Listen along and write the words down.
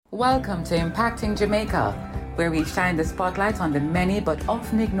Welcome to Impacting Jamaica, where we shine the spotlight on the many but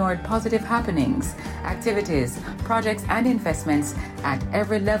often ignored positive happenings, activities, projects, and investments at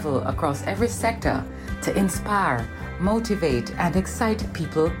every level across every sector to inspire, motivate, and excite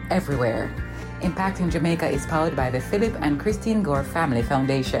people everywhere. Impacting Jamaica is powered by the Philip and Christine Gore Family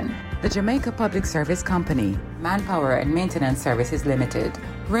Foundation, the Jamaica Public Service Company, Manpower and Maintenance Services Limited,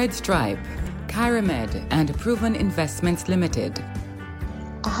 Red Stripe, Kyramed, and Proven Investments Limited.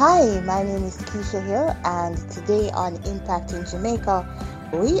 Hi, my name is Keisha Hill, and today on Impacting Jamaica,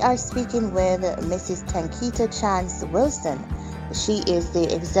 we are speaking with Mrs. Tankita Chance Wilson. She is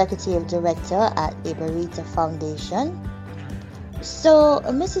the Executive Director at Ibarita Foundation. So,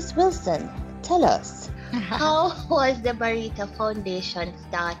 Mrs. Wilson, tell us, how was the Ibarita Foundation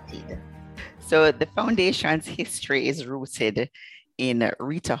started? So the foundation's history is rooted in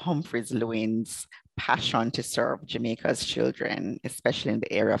Rita Humphreys Lewin's passion to serve Jamaica's children, especially in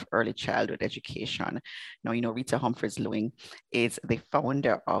the area of early childhood education. Now, Rita Humphreys Lewin is the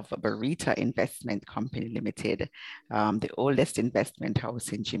founder of Barita Investment Company Limited, the oldest investment house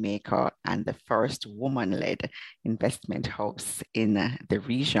in Jamaica and the first woman-led investment house in the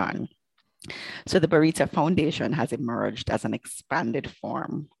region. So the Barita Foundation has emerged as an expanded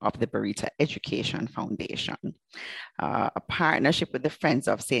form of the Barita Education Foundation, a partnership with the Friends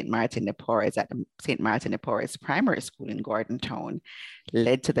of St. Martin de Porres at the St. Martin de Porres Primary School in Gordon Town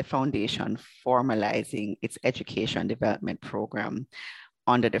led to the foundation formalizing its education development program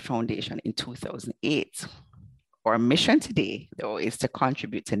under the foundation in 2008. Our mission today, though, is to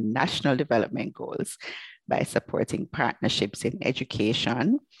contribute to national development goals by supporting partnerships in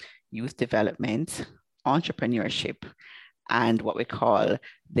education, youth development, entrepreneurship, and what we call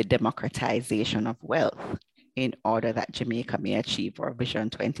the democratization of wealth in order that Jamaica may achieve our Vision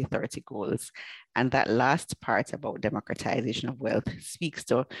 2030 goals. And that last part about democratization of wealth speaks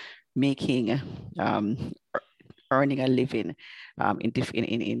to making earning a living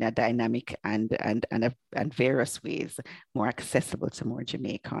in a dynamic and various ways more accessible to more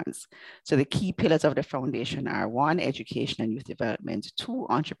Jamaicans. So the key pillars of the foundation are 1, education and youth development, 2,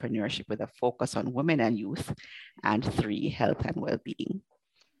 entrepreneurship with a focus on women and youth, and 3, health and well-being.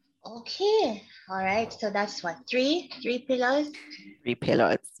 Okay, all right. So that's what, three pillars? 3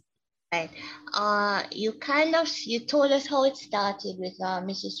 pillars. Right. You told us how it started with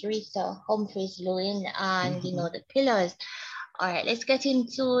Mrs. Rita Humphreys Lewin and the pillars. All right, let's get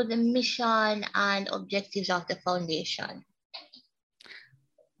into the mission and objectives of the foundation.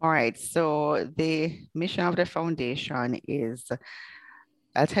 All right, so the mission of the foundation is,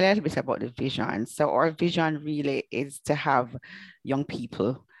 I'll tell you a little bit about the vision. So our vision really is to have young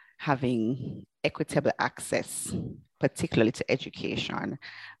people having equitable access, particularly to education,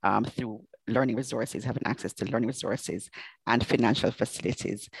 through learning resources, having access to learning resources and financial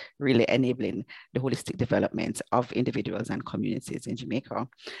facilities, really enabling the holistic development of individuals and communities in Jamaica.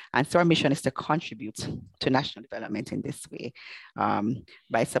 And so our mission is to contribute to national development in this way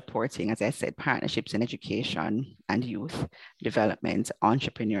by supporting, as I said, partnerships in education and youth development,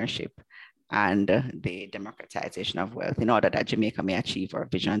 entrepreneurship, and the democratization of wealth in order that Jamaica may achieve our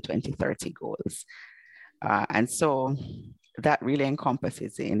Vision 2030 goals. And so that really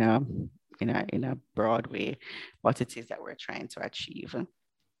encompasses in a broad way what it is that we're trying to achieve.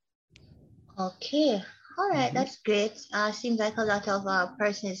 Okay, all right, that's great. Seems like a lot of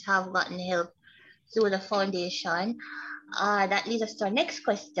persons have gotten help through the foundation. That leads us to our next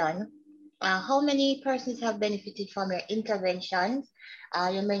question. How many persons have benefited from your interventions?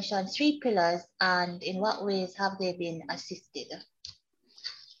 You mentioned 3 pillars, and in what ways have they been assisted?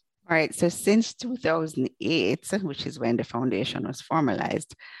 All right, so since 2008, which is when the foundation was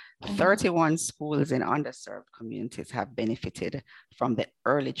formalized, 31 schools in underserved communities have benefited from the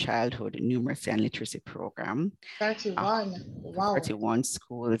early childhood numeracy and literacy program. 31, wow. 31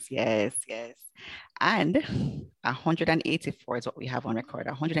 schools, yes. And 184 is what we have on record.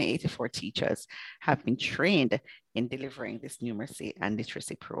 184 teachers have been trained in delivering this numeracy and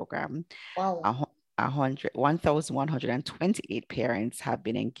literacy program. Wow. 1,128 parents have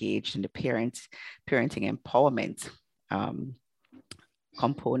been engaged in the parenting empowerment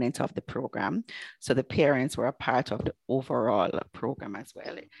component of the program. So the parents were a part of the overall program as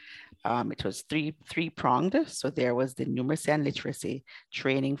well. It was three-pronged. So there was the numeracy and literacy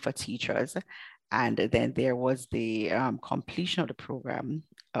training for teachers. And then there was the completion of the program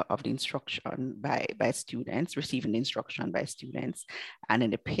of the instruction by students, receiving the instruction by students. And then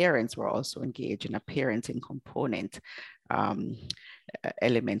the parents were also engaged in a parenting component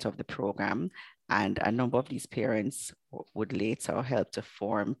element of the program. And a number of these parents would later help to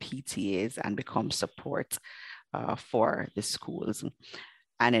form PTAs and become support for the schools.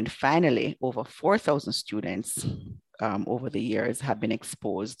 And then finally, over 4,000 students over the years have been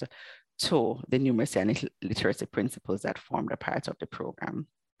exposed to the numeracy and literacy principles that formed a part of the program.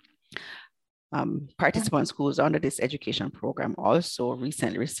 Participant schools under this education program also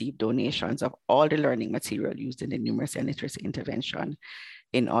recently received donations of all the learning material used in the numeracy and literacy intervention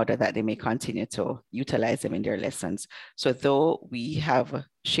in order that they may continue to utilize them in their lessons. So though we have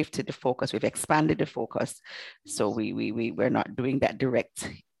shifted the focus, we've expanded the focus, so we're not doing that direct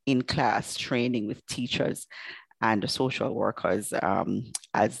in-class training with teachers and the social workers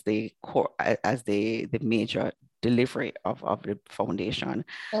as the major delivery of the foundation.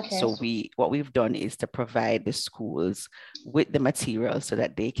 Okay. So what we've done is to provide the schools with the material so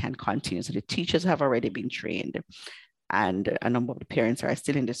that they can continue. So the teachers have already been trained, and a number of the parents are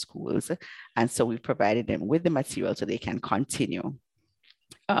still in the schools. And so we've provided them with the material so they can continue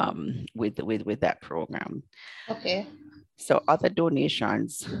with that program. Okay. So other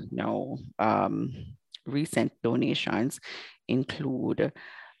donations, recent donations include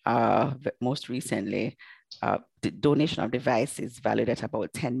most recently the donation of devices valued at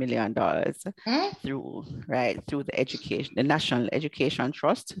about $10 million through the National Education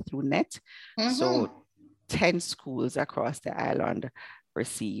Trust through NET. So 10 schools across the island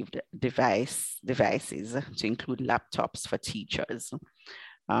received devices to include laptops for teachers.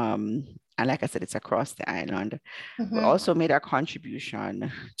 And like I said, it's across the island. We also made our contribution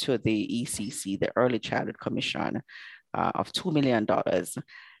to the ECC, the Early Childhood Commission, of $2 million.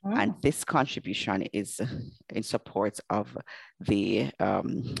 And this contribution is in support of the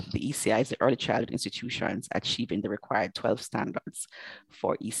ECIs, the Early Childhood Institutions, achieving the required 12 standards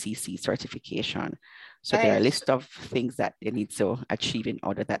for ECC certification. So there are a list of things that they need to achieve in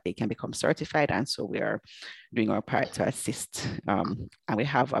order that they can become certified. And so we are doing our part to assist. And we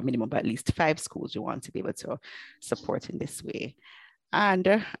have a minimum of at least 5 schools we want to be able to support in this way.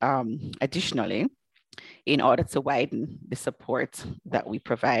 And additionally, in order to widen the support that we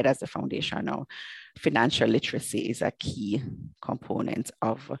provide as a foundation now, financial literacy is a key component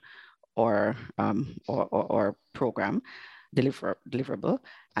of our program deliverable.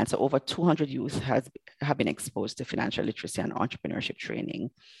 And so over 200 youth have been exposed to financial literacy and entrepreneurship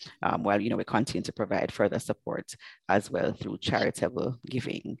training, while we continue to provide further support as well through charitable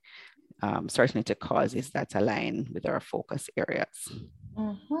giving, certainly to causes that align with our focus areas.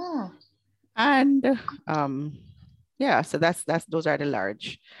 And so those are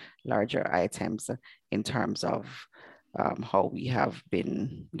the larger items in terms of how we have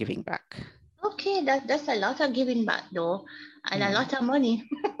been giving back. Okay, that's a lot of giving back though, and a lot of money.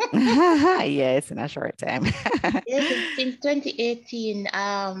 Yes, in a short time. Yes, since 2018,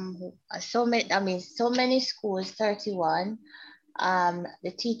 so many schools, 31.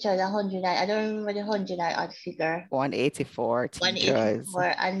 The teachers, 100. I don't remember the 100 odd figure. 184 teachers.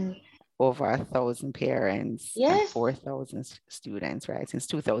 184 and over 1,000 parents. Yes. And 4,000 students, right? Since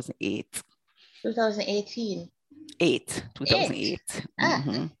 2008. 2018. 2008.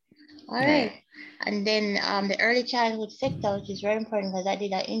 All right. And then the early childhood sector, which is very important because I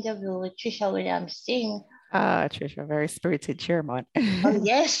did an interview with Trisha Williams-Singh. Trisha, very spirited chairman. Oh,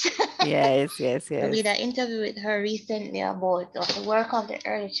 yes. yes. I did an interview with her recently about the work of the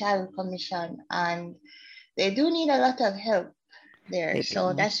Early Childhood Commission, and they do need a lot of help there.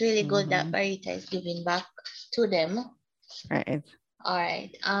 So that's really good that Barita is giving back to them. Right. All right.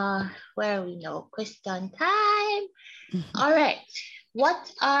 Where are we now? Question time. All right.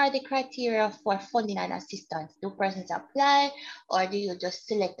 What are the criteria for funding and assistance? Do persons apply, or do you just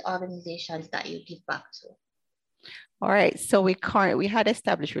select organizations that you give back to? All right, so we had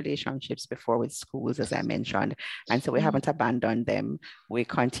established relationships before with schools, as I mentioned, and so we haven't abandoned them. We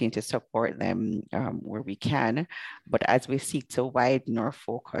continue to support them where we can, but as we seek to widen our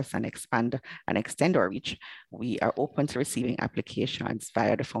focus and expand and extend our reach, we are open to receiving applications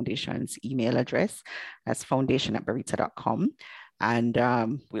via the foundation's email address. That's foundation@barita.com. And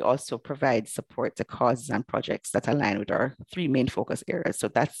we also provide support to causes and projects that align with our 3 main focus areas. So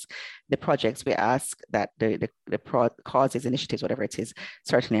that's the projects we ask that the causes, initiatives, whatever it is,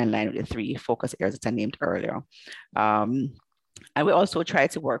 certainly align with the 3 focus areas that I named earlier. And we also try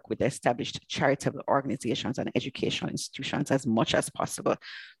to work with established charitable organizations and educational institutions as much as possible.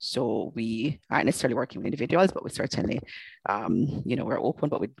 So we aren't necessarily working with individuals, but we certainly, we're open,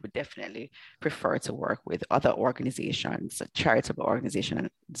 but we would definitely prefer to work with other organizations, charitable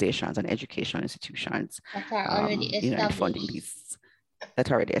organizations and educational institutions that are already established. Funding these that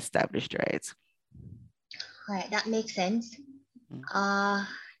are already established, right? All right, that makes sense.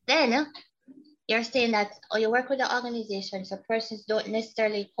 Then you're saying that you work with the organization, so persons don't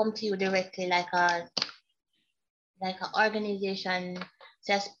necessarily come to you directly like an organization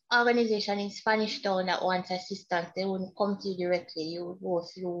So as organization in Spanish Town that wants assistance, they wouldn't come to you directly. You would go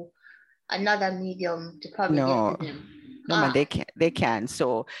through another medium to probably get No, to them. no, man, they can.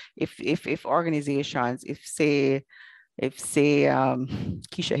 So if organizations, if say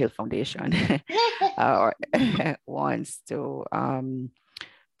Keisha Hill Foundation or wants to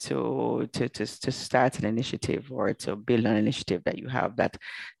start an initiative or to build an initiative that you have that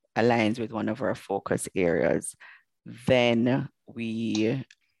aligns with one of our focus areas, then you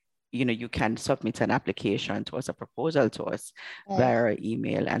can submit an application to us, a proposal to us via our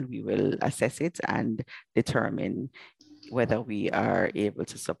email, and we will assess it and determine whether we are able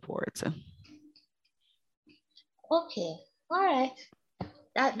to support. Okay, all right.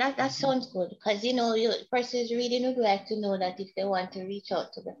 That sounds good, because persons reading would like to know that if they want to reach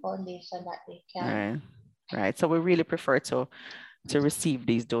out to the foundation that they can. Right. So we really prefer to receive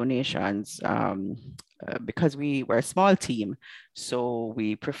these donations because we're a small team, so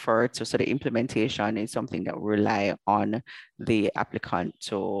we prefer to. So the implementation is something that we rely on the applicant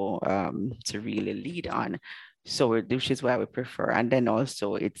to really lead on. So which is why we prefer, and then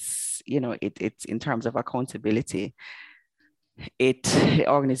also it's it's in terms of accountability.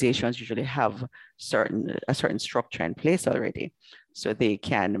 Organizations usually have a certain structure in place already, so they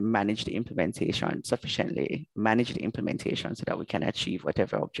can manage the implementation sufficiently, so that we can achieve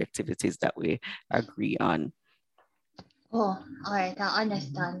whatever objective it is that we agree on. Oh, all right, I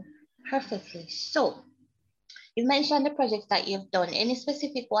understand perfectly. So you mentioned the projects that you've done. Any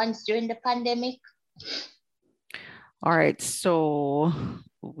specific ones during the pandemic? All right, so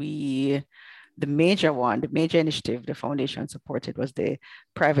the major initiative the foundation supported was the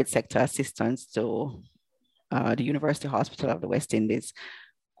private sector assistance to the University Hospital of the West Indies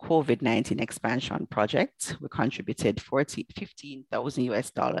COVID-19 expansion project. We contributed $15,000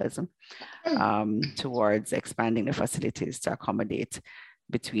 US towards expanding the facilities to accommodate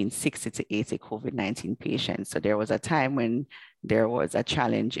between 60 to 80 COVID-19 patients. So there was a time when there was a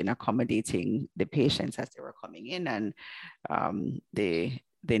challenge in accommodating the patients as they were coming in, and they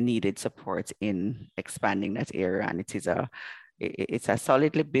needed support in expanding that area. And it's a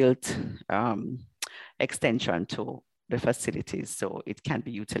solidly built extension to the facilities, so it can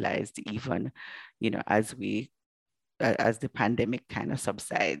be utilized even, as the pandemic kind of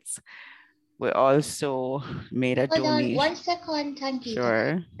subsides. We also made a donation. Hold on 1 second, thank you.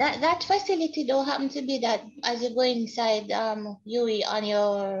 Sure. That facility don't happen to be that as you go inside UE on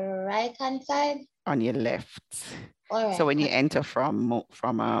your right hand side? On your left. All right. So when you enter from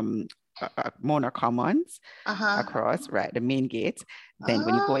Mona Commons across, right, the main gate, then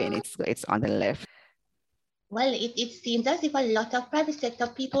when you go in, it's on the left. Well, it seems as if a lot of private sector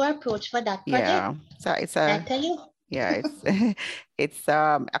people are approached for that project. Yeah, so it's I tell you. Yeah, it's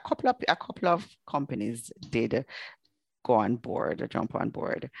a couple of companies did jump on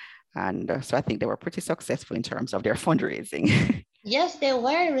board, and so I think they were pretty successful in terms of their fundraising. Yes, they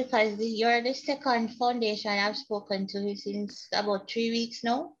were, because you're the second foundation I've spoken to since about 3 weeks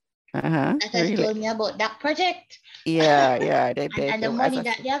now. That has told me about that project. Yeah. And the money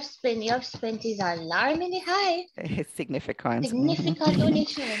that you have spent is alarmingly high. It's significant. Significant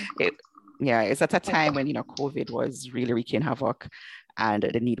donation. It's at a time when COVID was really wreaking havoc, and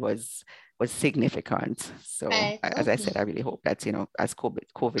the need was significant. So as I said, I really hope that as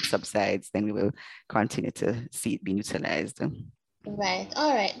COVID subsides, then we will continue to see it being utilized. Right.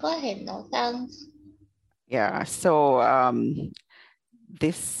 All right. Go ahead now. Thanks. Yeah. So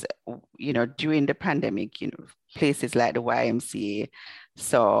this, during the pandemic, places like the YMCA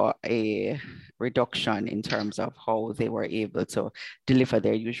saw a reduction in terms of how they were able to deliver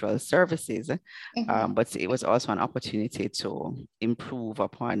their usual services, but it was also an opportunity to improve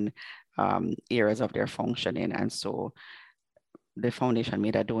upon areas of their functioning. And so the foundation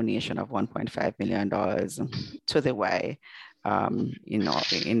made a donation of $1.5 million to the Y,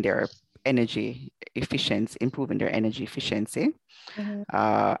 in their energy efficiency, improving their energy efficiency.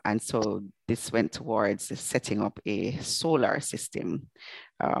 And so this went towards setting up a solar system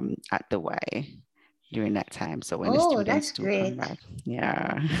at the Y during that time. So when the students do come back,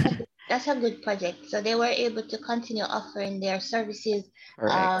 that's a good project. So they were able to continue offering their services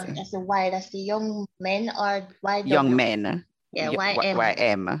as the young men or YW? Young men. Yeah, YM.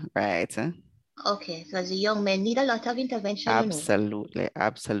 YM, right. Okay, so the young men need a lot of intervention. Absolutely.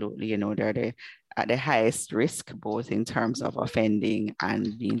 They're at the highest risk, both in terms of offending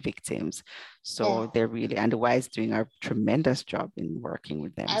and being victims. So they're really, and the Y is doing a tremendous job in working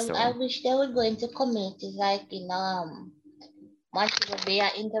with them. I wish they would go into communities like in Montego Bay.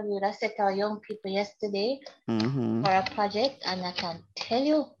 I interviewed a set of young people yesterday for a project, and I can tell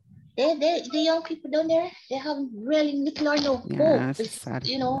you, The young people down there, they have really little or no hope. It's sad.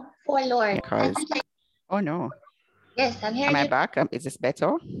 You know, forlorn. Because, oh no. Yes, I'm here. Am I back? Is this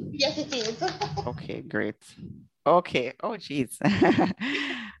better? Yes, it is. Okay, great. Okay. Oh, geez.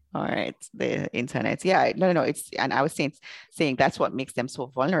 All right. The internet. Yeah. No. And I was saying that's what makes them so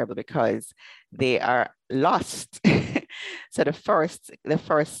vulnerable, because they are lost. So the first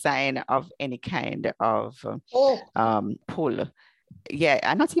sign of any kind of pull. Yeah,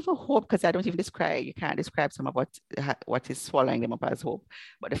 and not even hope, because you can't describe some of what is swallowing them up as hope.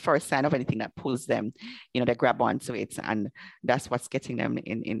 But the first sign of anything that pulls them, they grab onto it, and that's what's getting them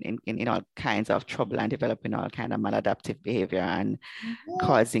in all kinds of trouble and developing all kind of maladaptive behavior and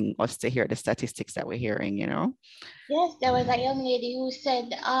causing us to hear the statistics that we're hearing. Yes, there was a young lady who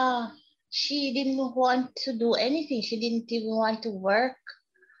said she didn't want to do anything. She didn't even want to work,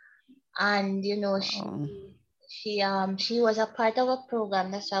 and she was a part of a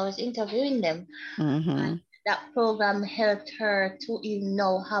program. That's why I was interviewing them. And that program helped her to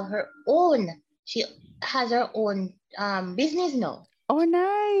have her own. She has her own business now. Oh,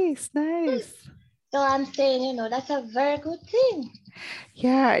 nice. So I'm saying, that's a very good thing.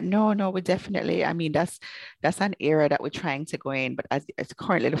 Yeah, no, we definitely. I mean, that's an area that we're trying to go in. But as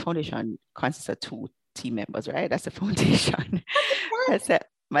currently, the foundation consists of 2 team members, right? That's the foundation. That's it.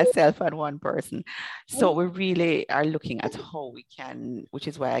 Myself and one person. So we really are looking at how we can, which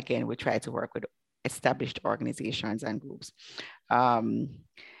is why, again, we try to work with established organizations and groups.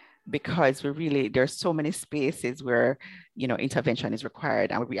 Because there's so many spaces where, intervention is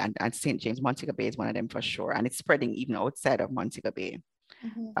required, and St. James Montego Bay is one of them for sure. And it's spreading even outside of Montego Bay.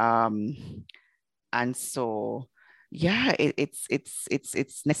 And so, yeah,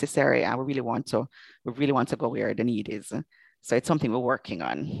 it's necessary, and we really want to go where the need is. So it's something we're working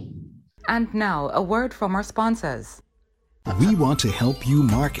on. And now, a word from our sponsors. We want to help you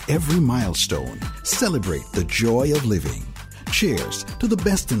mark every milestone. Celebrate the joy of living. Cheers to the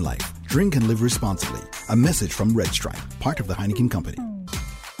best in life. Drink and live responsibly. A message from Red Stripe, part of the Heineken Company.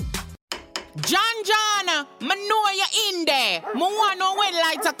 John, me know you in there. Me want know when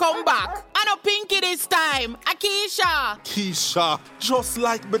lights are come back. I know Pinky this time. Keisha, just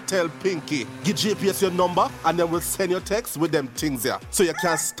like me tell Pinky, give JPS your number and then we'll send your text with them things here. So you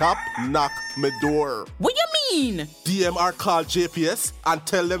can stop, knock me door. What you mean? DMR call JPS and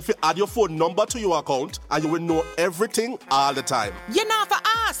tell them to add your phone number to your account and you will know everything all the time. You know for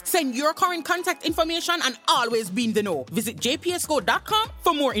ask. Send your current contact information and always be in the know. Visit jpsco.com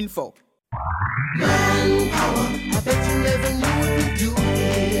for more info.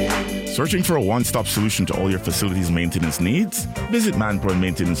 Searching for a one-stop solution to all your facilities maintenance needs? Visit Manpower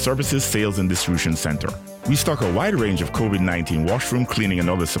Maintenance Services Sales and Distribution Center. We stock a wide range of COVID-19 washroom cleaning and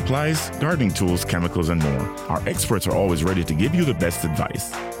other supplies, gardening tools, chemicals, and more. Our experts are always ready to give you the best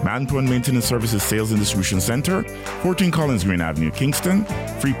advice. Manpower Maintenance Services Sales and Distribution Center, 14 Collins Green Avenue, Kingston,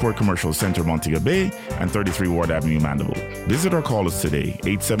 Freeport Commercial Center, Montego Bay, and 33 Ward Avenue, Mandeville. Visit or call us today,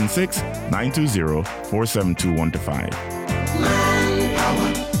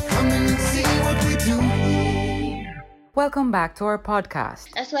 876-920-4721-5. Welcome back to our podcast.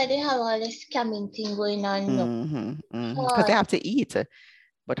 That's why they have all this scamming thing going on. Because they have to eat.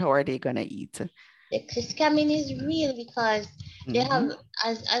 But how are they going to eat? The scamming is real because they have,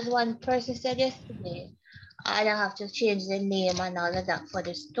 as one person said yesterday, I don't have to change the name and all of that for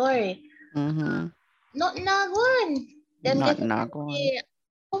the story. Not one. Them not one.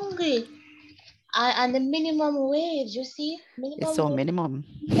 Hungry. And the minimum wage, you see? It's so minimum.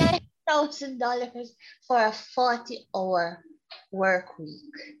 $9,000 for a 40-hour work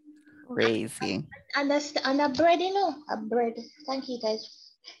week. Crazy. And a bread, a bread. Thank you guys.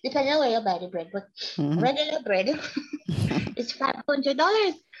 Depending on where you buy the bread, but regular bread is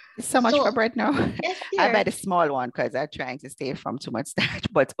 $500. It's so much for bread now. Yes, I buy the small one because I'm trying to stay from too much starch.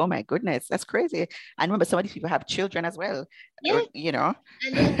 But oh my goodness, that's crazy. And remember, some of these people have children as well. Yes. And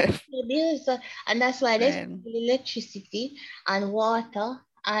bills, and that's why there's electricity and water,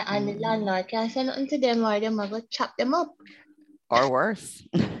 and the landlord can't say nothing to them, or them are going to chop them up. Or worse.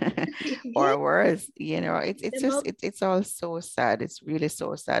 Or worse. It's all so sad. It's really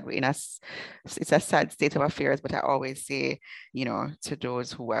so sad. It's a sad state of affairs, but I always say, to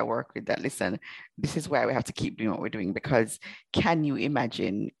those who I work with, that listen, this is why we have to keep doing what we're doing, because can you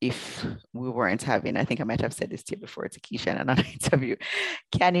imagine if we weren't having, I think I might have said this to you before, to Keisha in another interview,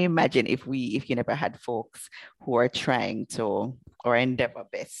 can you imagine if you never had folks who are trying to, or endeavor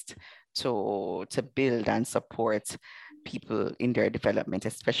best to build and support people in their development,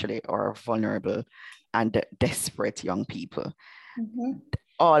 especially our vulnerable and desperate young people.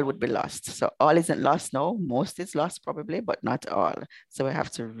 all would be lost. So all isn't lost now. Most is lost probably, but not all. So we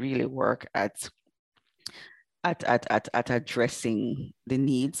have to really work at addressing the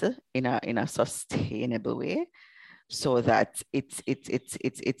needs in a sustainable way, so that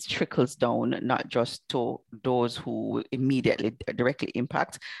it trickles down not just to those who immediately directly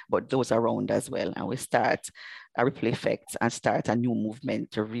impact, but those around as well. And we start a ripple effect and start a new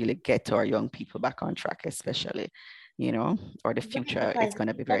movement to really get our young people back on track, especially, or the future is going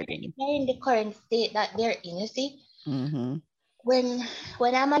to be very big. They're in the current state that they're in, you see. Mm-hmm.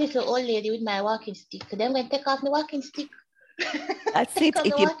 When I'm a little old lady with my walking stick, then when I take off the walking stick. That's it.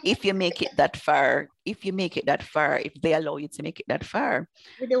 If you make it that far, if they allow you to make it that far,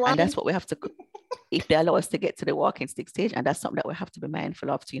 and that's what we have to. If they allow us to get to the walking stick stage, and that's something that we have to be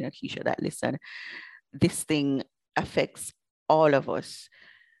mindful of, Keisha, that listen, this thing affects all of us.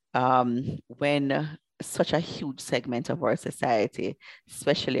 When such a huge segment of our society,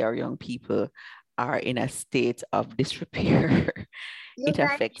 especially our young people, are in a state of disrepair, it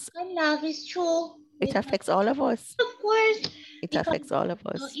affects. Love is true. It affects all of us. Of course. It affects all of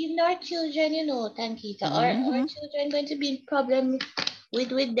us. Even our children, Tankita, our children going to be in problem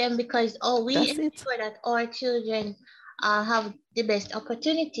with them, because we ensure that our children have the best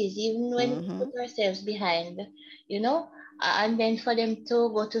opportunities, even when we put ourselves behind, and then for them to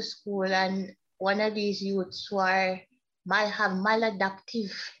go to school and one of these youths who have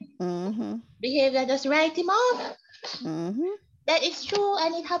maladaptive behavior, just write him off. That is true,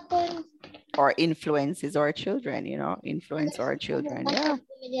 and it happens. Or influences our children, influence our children.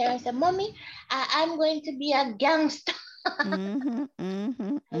 Yeah. I said, Mommy, I'm going to be a gangster. All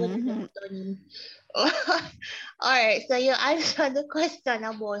right, so you answered the question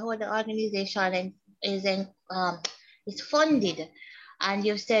about how the organization is funded, and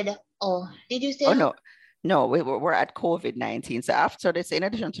you said, did you say? Oh no, we're at COVID-19. So after this, in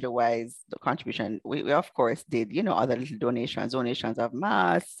addition to the contribution, we of course did, other little donations of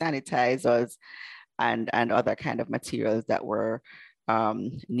masks, sanitizers, and other kind of materials that were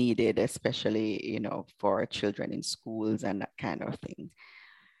needed, especially, for children in schools and that kind of thing.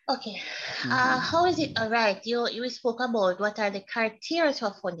 Okay. How is it? All right. You spoke about what are the criteria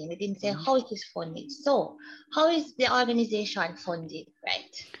for funding. We didn't say how it is funded. So how is the organization funded,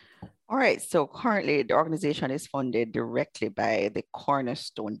 right? All right, so currently the organization is funded directly by the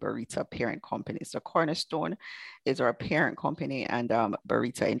Cornerstone Barita parent company. So Cornerstone is our parent company, and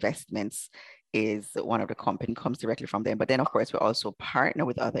Barita Investments is one of the company, comes directly from them. But then, of course, we also partner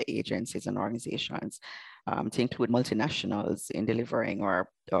with other agencies and organizations to include multinationals in delivering our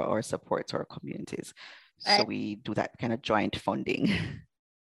support to our communities. So we do that kind of joint funding.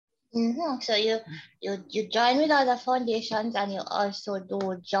 So you join with other foundations, and you also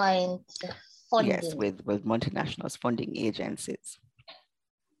do joint funding. Yes, with multinationals, funding agencies.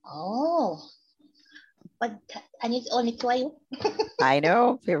 Oh, and it's only two of you? I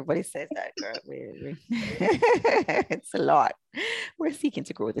know, everybody says that, girl. It's a lot. We're seeking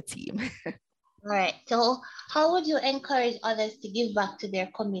to grow the team. All right. So how would you encourage others to give back to their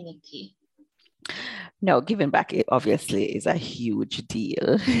community? No, giving back obviously is a huge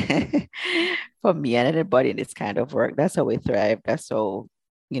deal for me and anybody in this kind of work. That's how we thrive. That's how,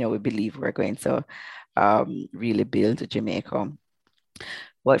 we believe we're going to really build Jamaica.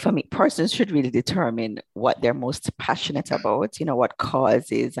 But for me, persons should really determine what they're most passionate about, what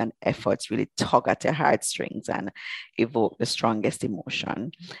causes and efforts really tug at their heartstrings and evoke the strongest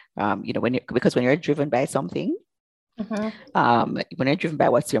emotion. Because when you're driven by something, when you're driven by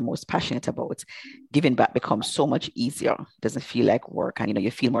what you're most passionate about, giving back becomes so much easier. It doesn't feel like work, and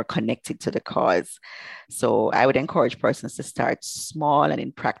you feel more connected to the cause. So I would encourage persons to start small and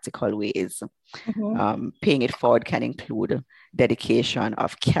in practical ways. Paying it forward can include dedication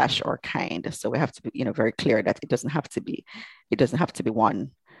of cash or kind. So we have to be, very clear that it doesn't have to be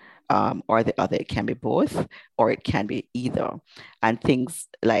one or the other. It can be both, or it can be either. And things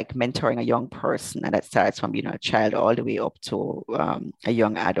like mentoring a young person, and that starts from a child all the way up to a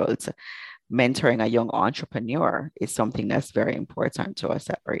young adult. Mentoring a young entrepreneur is something that's very important to us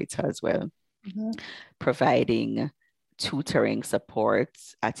at Barita as well. Providing tutoring support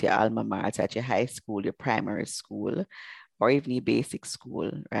at your alma mater, at your high school, your primary school, or even your basic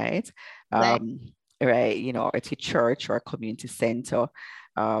school, right? Right, or at your church or community center.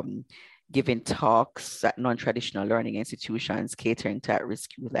 Giving talks at non-traditional learning institutions, catering to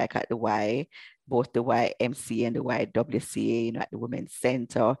at-risk youth, like at the Y, both the YMCA and the YWCA, at the Women's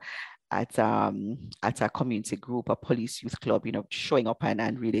Center, at a community group, a police youth club, showing up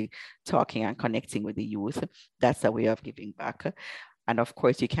and really talking and connecting with the youth. That's a way of giving back. And of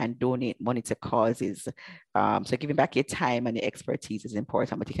course, you can donate money to causes. So giving back your time and your expertise is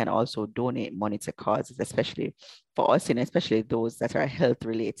important, but you can also donate money to causes, especially for us, and especially those that are health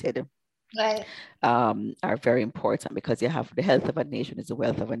related. Right. Are very important, because you have the health of a nation is the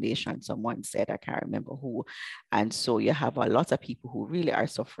wealth of a nation. Someone said, I can't remember who. And so you have a lot of people who really are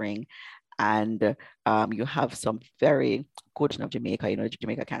suffering. And you have some very good of Jamaica,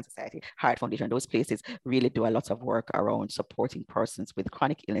 Jamaica Cancer Society, Heart Foundation, those places really do a lot of work around supporting persons with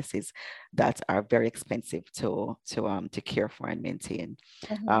chronic illnesses that are very expensive to care for and maintain.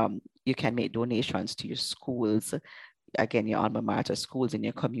 Mm-hmm. You can make donations to your schools, again, your alma mater, schools in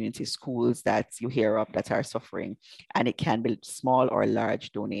your community, schools that you hear of that are suffering, and it can be small or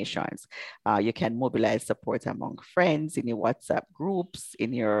large donations. You can mobilize support among friends, in your WhatsApp groups,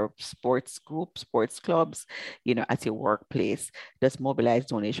 in your sports groups, sports clubs, at your workplace. Just mobilize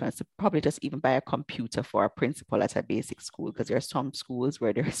donations to probably just even buy a computer for a principal at a basic school, because there are some schools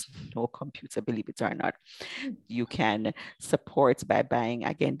where there's no computer, believe it or not. You can support by buying,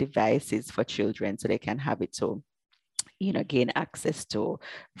 again, devices for children so they can have it to gain access to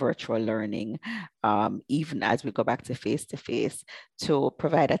virtual learning, even as we go back to face-to-face, to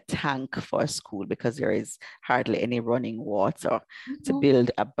provide a tank for a school, because there is hardly any running water, to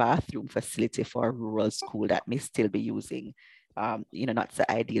build a bathroom facility for a rural school that may still be using not the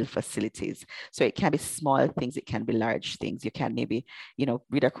ideal facilities. So it can be small things, it can be large things. You can maybe,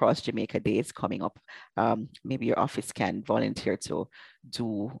 Read Across Jamaica Day is coming up. Maybe your office can volunteer to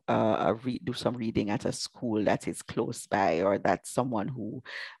do some reading at a school that is close by, or that someone who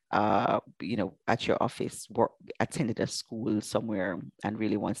at your office attended a school somewhere and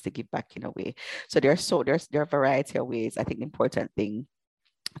really wants to give back in a way. So there are a variety of ways. I think the important thing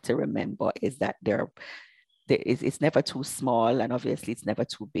to remember is that it's never too small, and obviously it's never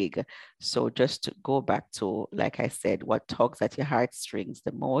too big. So just to go back to, like I said, what tugs at your heartstrings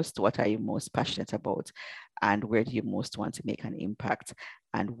the most, what are you most passionate about, and where do you most want to make an impact,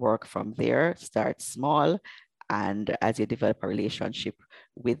 and work from there. Start small, and as you develop a relationship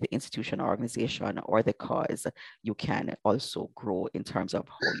with the institution or organization or the cause, you can also grow in terms of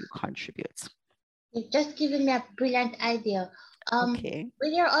how you contribute. You've just given me a brilliant idea. Okay.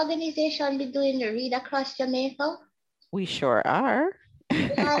 Will your organization be doing the Read Across Jamaica? We sure are.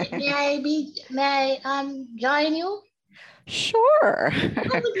 May I join you? Sure.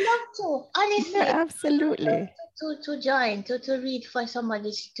 I would love to. Honestly, yeah, absolutely. To join, to read for some of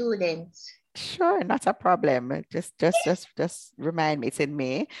the students. Sure, not a problem. Just remind me, it's in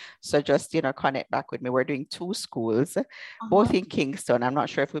May. So just, connect back with me. We're doing 2 schools, both in Kingston. I'm not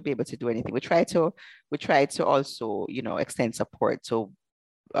sure if we'll be able to do anything. We try to also, extend support. So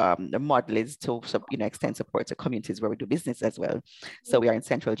the model is to extend support to communities where we do business as well. So we are in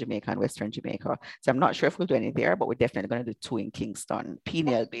Central Jamaica and Western Jamaica. So I'm not sure if we'll do any there, but we're definitely going to do 2 in Kingston,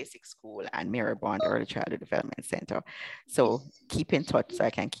 PNL Basic School and Marybond Early Childhood Development Center. So keep in touch so I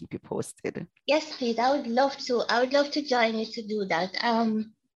can keep you posted. Yes, please. I would love to. I would love to join you to do that.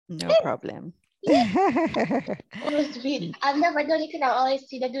 No problem. I've never done it, and I always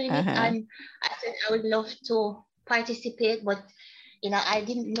see them doing it, and I said I would love to participate, but I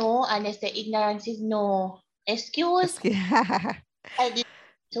didn't know, and they say ignorance is no excuse. I did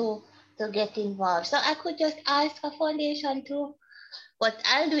to get involved. So I could just ask a foundation too, but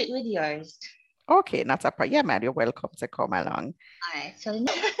I'll do it with yours. Okay, not a problem. Yeah, man, you're welcome to come along. All right. So the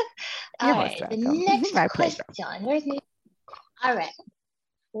next question. All right.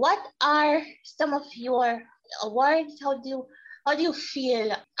 What are some of your awards? How do you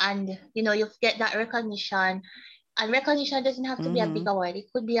feel? And you get that recognition. And recognition doesn't have to be a big award.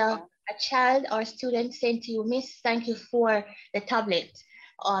 It could be a child or a student saying to you, Miss, thank you for the tablet.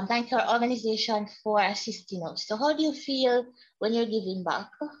 Thank your organization for assisting us. So how do you feel when you're giving back?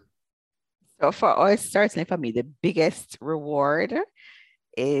 So for us, certainly for me, the biggest reward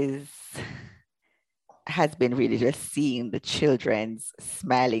has been really just seeing the children's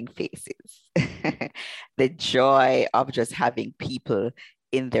smiling faces. The joy of just having people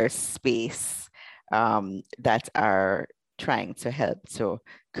in their space that are trying to help to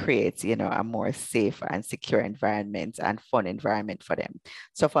create, a more safe and secure environment and fun environment for them.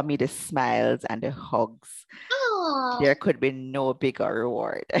 So for me, the smiles and the hugs, there could be no bigger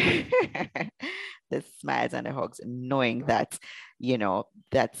reward. The smiles and the hugs, knowing that,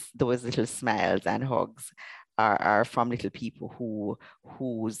 that's those little smiles and hugs are from little people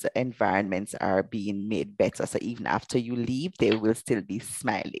whose environments are being made better. So even after you leave, they will still be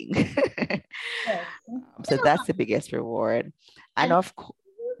smiling. So that's the biggest reward. And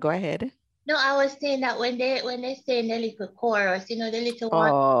go ahead. No, I was saying that when they sing the little chorus, the little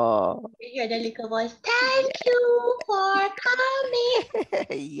one, you hear the little voice, thank you for coming.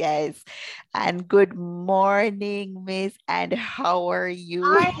 Yes. And good morning, Miss. And how are you?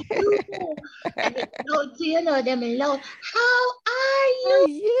 Are you? And them loud. How are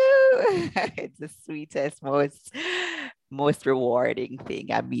you? It's the sweetest, most rewarding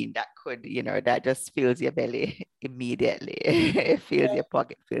thing. I mean, that could, that just fills your belly immediately. It fills your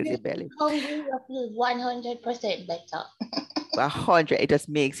pocket, fills your belly. Hungry, you feel 100% better. 100, it just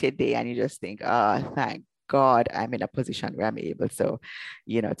makes your day, and you just think, oh, thank God I'm in a position where I'm able to,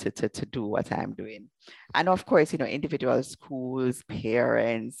 to do what I'm doing. And of course, individual schools,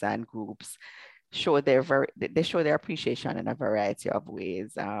 parents, and groups show their appreciation in a variety of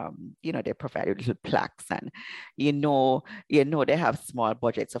ways. They provide little plaques, and they have small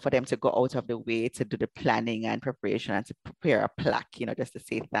budgets. So for them to go out of the way to do the planning and preparation and to prepare a plaque, just to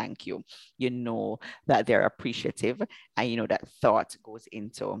say thank you, that they're appreciative, and that thought goes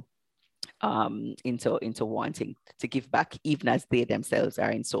into wanting to give back, even as they themselves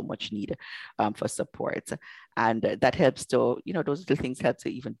are in so much need for support. And that helps to, those little things help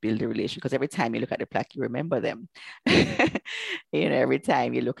to even build a relation, because every time you look at the plaque, you remember them. Every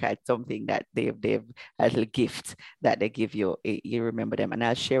time you look at something that they've a little gift that they give you, you remember them. And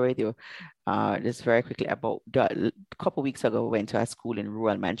I'll share with you just very quickly about a couple of weeks ago, we went to a school in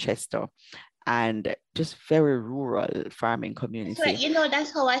rural Manchester, and just very rural farming community. So,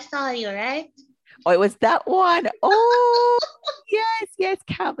 that's how I saw you, right? Oh, it was that one. Oh, yes,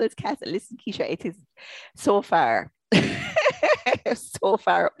 Campbell's Castle. Listen, Keisha, it is so far, so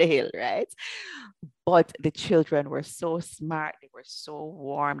far up the hill, right? But the children were so smart. They were so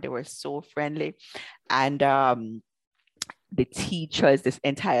warm. They were so friendly. And the teachers, this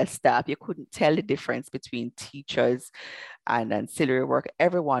entire staff, you couldn't tell the difference between teachers and ancillary work.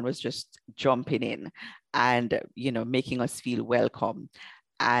 Everyone was just jumping in and, making us feel welcome.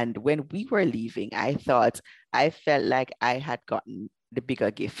 And when we were leaving, I felt like I had gotten the bigger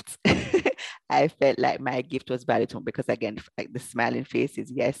gifts. I felt like my gift was valued because, again, like the smiling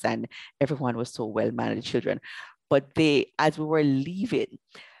faces, yes, and everyone was so well mannered, children. But as we were leaving,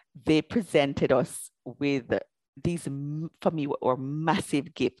 they presented us with these, for me, were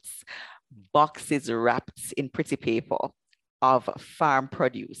massive gifts, boxes wrapped in pretty paper of farm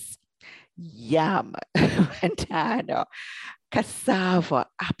produce, yam, banana, cassava,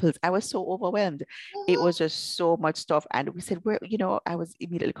 apples. I was so overwhelmed. It was just so much stuff. And we said, I was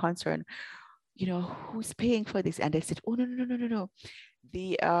immediately concerned, who's paying for this? And they said, oh, no.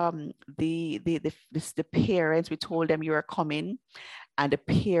 The parents, we told them you are coming, and the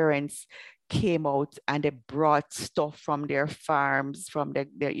parents came out and they brought stuff from their farms, from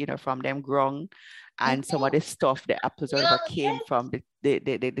from them ground, and some of the stuff, the apples or whatever, came from the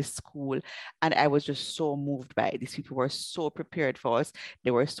school. And I was just so moved by it. These people were so prepared for us.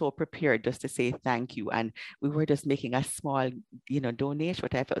 They were so prepared just to say thank you. And we were just making a small, donation,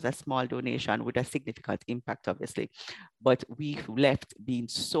 what I felt was a small donation with a significant impact, obviously. But we left being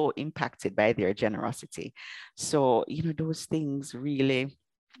so impacted by their generosity. So, those things really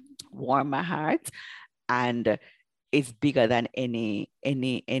warm my heart, and it's bigger than any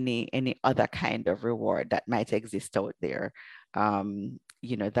other kind of reward that might exist out there.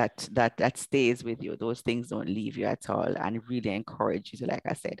 That stays with you. Those things don't leave you at all, and really encourage you to, like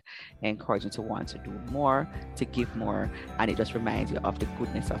I said, encourage you to want to do more, to give more. And it just reminds you of the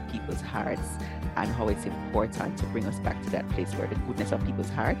goodness of people's hearts and how it's important to bring us back to that place where the goodness of people's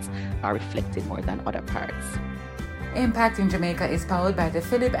hearts are reflected more than other parts. Impacting Jamaica is powered by the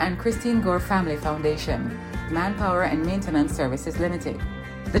Philip and Christine Gore Family Foundation, Manpower and Maintenance Services Limited,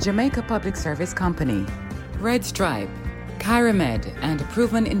 the Jamaica Public Service Company, Red Stripe, Kyramed, and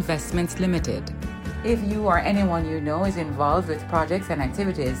Proven Investments Limited. If you or anyone you know is involved with projects and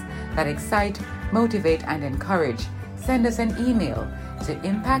activities that excite, motivate, and encourage, send us an email to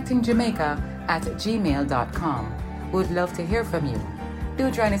impactingjamaica@gmail.com. We'd love to hear from you. Do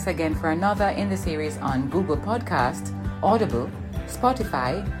join us again for another in the series on Google Podcast, Audible,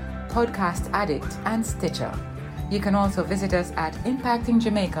 Spotify, Podcast Addict, and Stitcher. You can also visit us at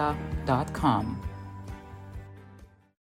impactingjamaica.com.